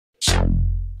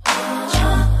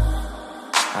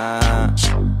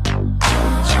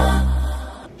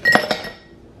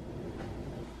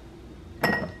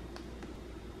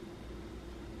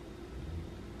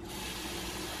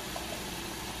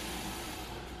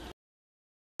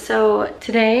so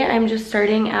today I'm just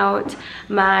starting out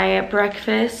my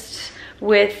breakfast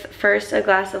with first a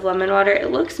glass of lemon water. It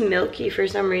looks milky for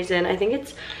some reason. I think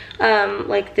it's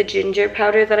like the ginger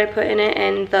powder that I put in it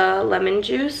and the lemon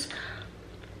juice.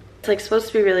 It's like supposed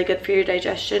to be really good for your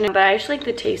digestion, but I actually like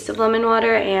the taste of lemon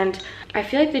water, and I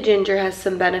feel like the ginger has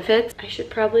some benefits. I should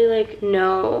probably like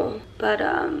know, but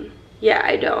yeah,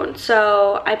 I don't.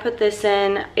 So I put this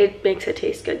in. It makes it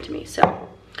taste good to me. So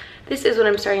this is what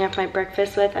I'm starting off my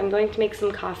breakfast with. I'm going to make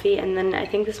some coffee, and then I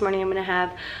think this morning I'm gonna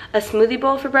have a smoothie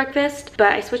bowl for breakfast,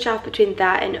 but I switch off between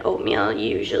that and oatmeal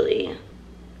usually.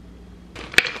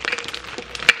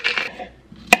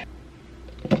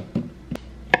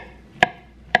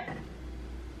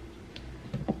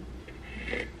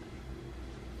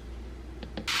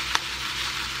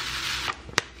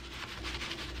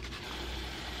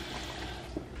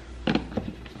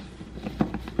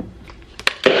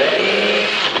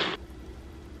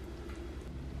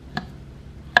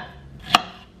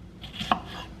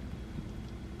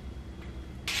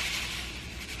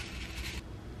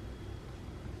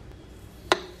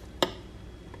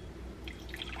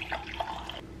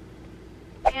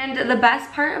 And the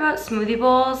best part about smoothie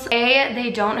bowls, A,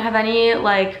 they don't have any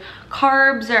like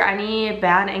carbs or any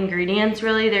bad ingredients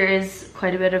really. There is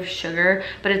quite a bit of sugar,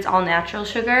 but it's all natural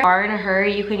sugar. If you are in a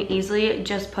hurry, you can easily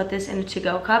just put this in a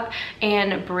to-go cup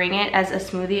and bring it as a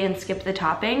smoothie and skip the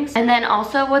toppings. And then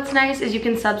also what's nice is you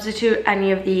can substitute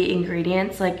any of the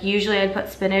ingredients. Like usually I'd put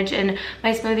spinach in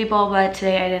my smoothie bowl, but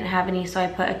today I didn't have any, so I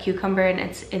put a cucumber in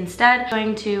it instead. I'm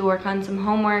going to work on some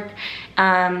homework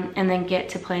and then get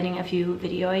to planning a few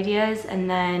video ideas, and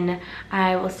then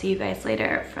I will see you guys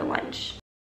later for lunch.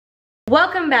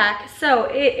 Welcome back. So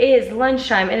it is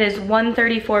lunchtime. It is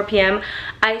 1:34 p.m.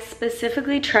 I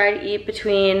specifically try to eat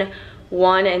between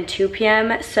 1 and 2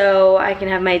 p.m. so I can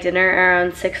have my dinner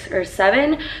around 6 or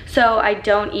 7, so I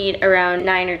don't eat around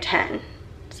 9 or 10.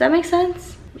 Does that make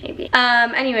sense? Maybe.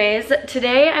 Anyways,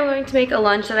 today I'm going to make a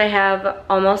lunch that I have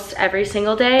almost every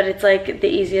single day, but it's like the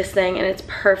easiest thing and it's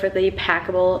perfectly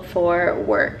packable for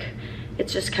work.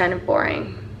 It's just kind of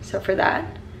boring. So for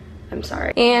that, I'm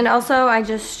sorry. And also I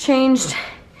just changed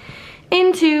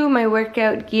into my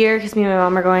workout gear because me and my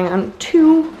mom are going on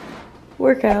 2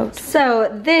 workouts. So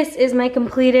this is my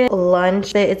completed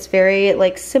lunch. It's very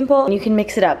like simple. You can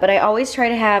mix it up, but I always try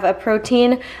to have a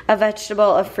protein, a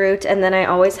vegetable, a fruit, and then I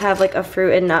always have like a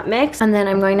fruit and nut mix. And then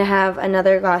I'm going to have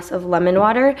another glass of lemon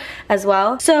water as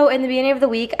well. So in the beginning of the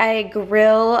week, I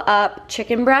grill up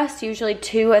chicken breasts, usually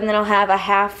 2, and then I'll have a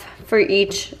half for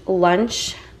each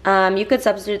lunch. You could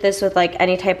substitute this with like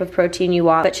any type of protein you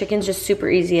want, but chicken's just super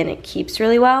easy and it keeps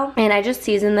really well. And I just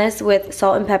season this with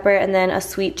salt and pepper and then a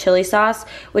sweet chili sauce,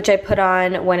 which I put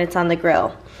on when it's on the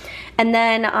grill. And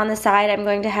then on the side, I'm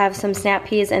going to have some snap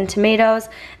peas and tomatoes.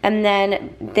 And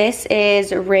then this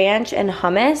is ranch and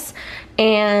hummus.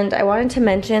 And I wanted to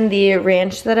mention the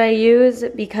ranch that I use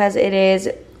because it is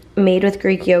made with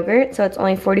Greek yogurt, so it's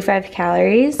only 45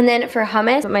 calories. And then for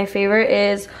hummus, my favorite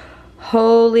is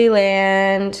Holy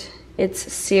Land.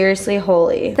 It's seriously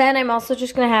holy. Then I'm also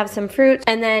just gonna have some fruit,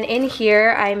 and then in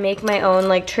here I make my own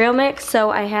like trail mix.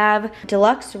 So I have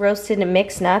deluxe roasted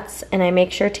mixed nuts, and I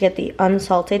make sure to get the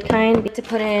unsalted kind. To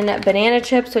put in banana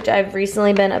chips, which I've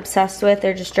recently been obsessed with.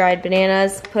 They're just dried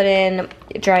bananas. Put in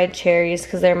dried cherries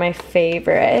because they're my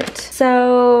favorite.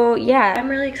 So yeah, I'm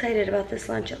really excited about this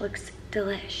lunch. It looks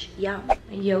delish. Yum.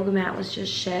 A yoga mat was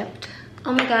just shipped.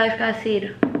 Oh my god, I forgot a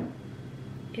seed.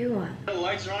 Ew. The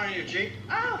lights are on in your Jeep.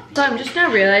 Oh. So I'm just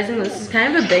now realizing this is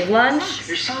kind of a big lunch.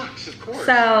 Your socks, of course.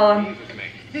 So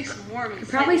It makes them warm. I'll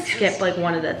probably skip like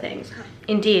one of the things.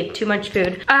 Indeed, too much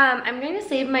food. I'm going to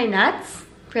save my nuts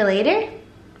for later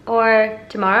or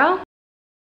tomorrow.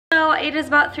 So it is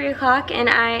about 3 o'clock and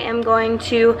I am going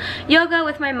to yoga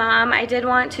with my mom. I did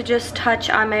want to just touch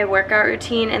on my workout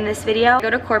routine in this video. I go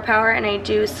to Core Power and I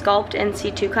do Sculpt and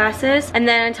C2 classes. And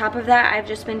then on top of that, I've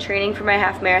just been training for my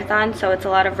half marathon, so it's a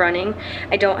lot of running.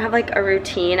 I don't have like a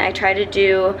routine. I try to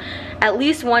do at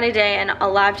least 1 a day, and a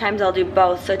lot of times I'll do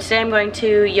both. So today I'm going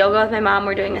to yoga with my mom.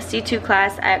 We're doing a C2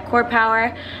 class at Core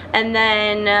Power. And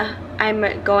then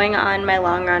I'm going on my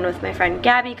long run with my friend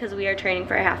Gabby because we are training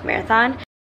for a half marathon.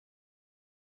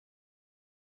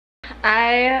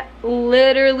 I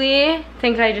literally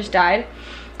think I just died.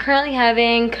 Currently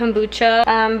having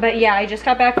kombucha, but yeah, I just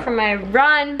got back from my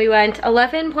run. We went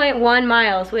 11.1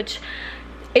 miles, which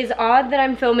is odd that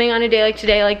I'm filming on a day like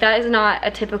today. Like, that is not a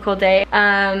typical day.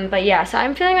 But yeah, so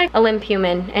I'm feeling like a limp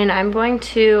human, and I'm going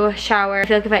to shower. I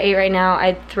feel like if I ate right now,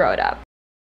 I'd throw it up.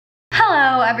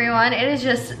 Hello everyone, it is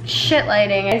just shit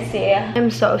lighting, I see.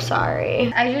 I'm so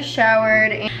sorry. I just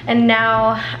showered and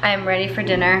now I'm ready for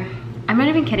dinner. I'm not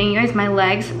even kidding you guys, my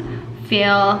legs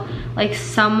feel like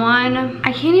someone,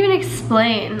 I can't even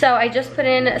explain. So I just put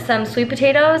in some sweet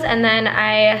potatoes and then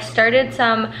I started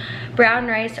some brown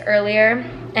rice earlier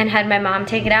and had my mom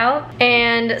take it out.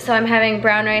 And so I'm having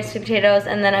brown rice, sweet potatoes,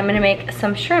 and then I'm gonna make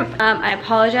some shrimp. I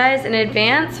apologize in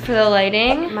advance for the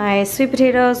lighting. My sweet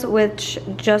potatoes, which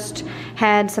just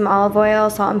had some olive oil,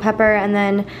 salt and pepper, and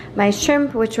then my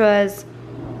shrimp, which was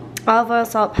olive oil,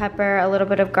 salt, pepper, a little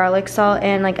bit of garlic salt,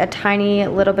 and like a tiny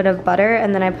little bit of butter,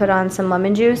 and then I put on some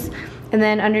lemon juice. And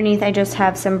then underneath I just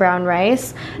have some brown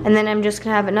rice. And then I'm just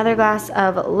gonna have another glass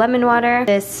of lemon water.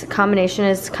 This combination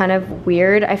is kind of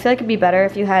weird. I feel like it'd be better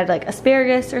if you had like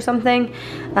asparagus or something.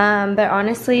 But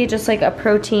honestly, just like a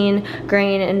protein,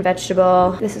 grain, and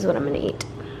vegetable. This is what I'm gonna eat.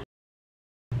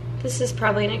 This is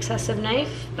probably an excessive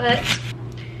knife, but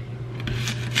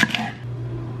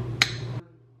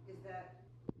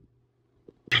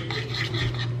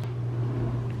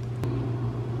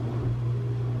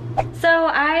so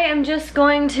I am just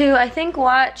going to, I think,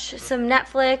 watch some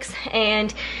Netflix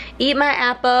and eat my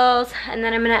apples, and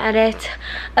then I'm gonna edit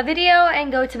a video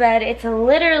and go to bed. It's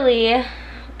literally,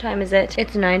 what time is it?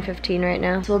 It's 9:15 right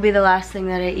now. This will be the last thing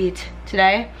that I eat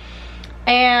today.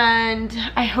 And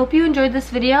I hope you enjoyed this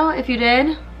video. If you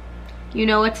did, you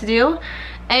know what to do.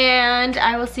 And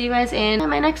I will see you guys in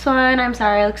my next one. I'm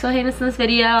sorry I look so heinous in this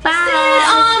video.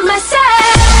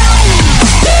 Bye!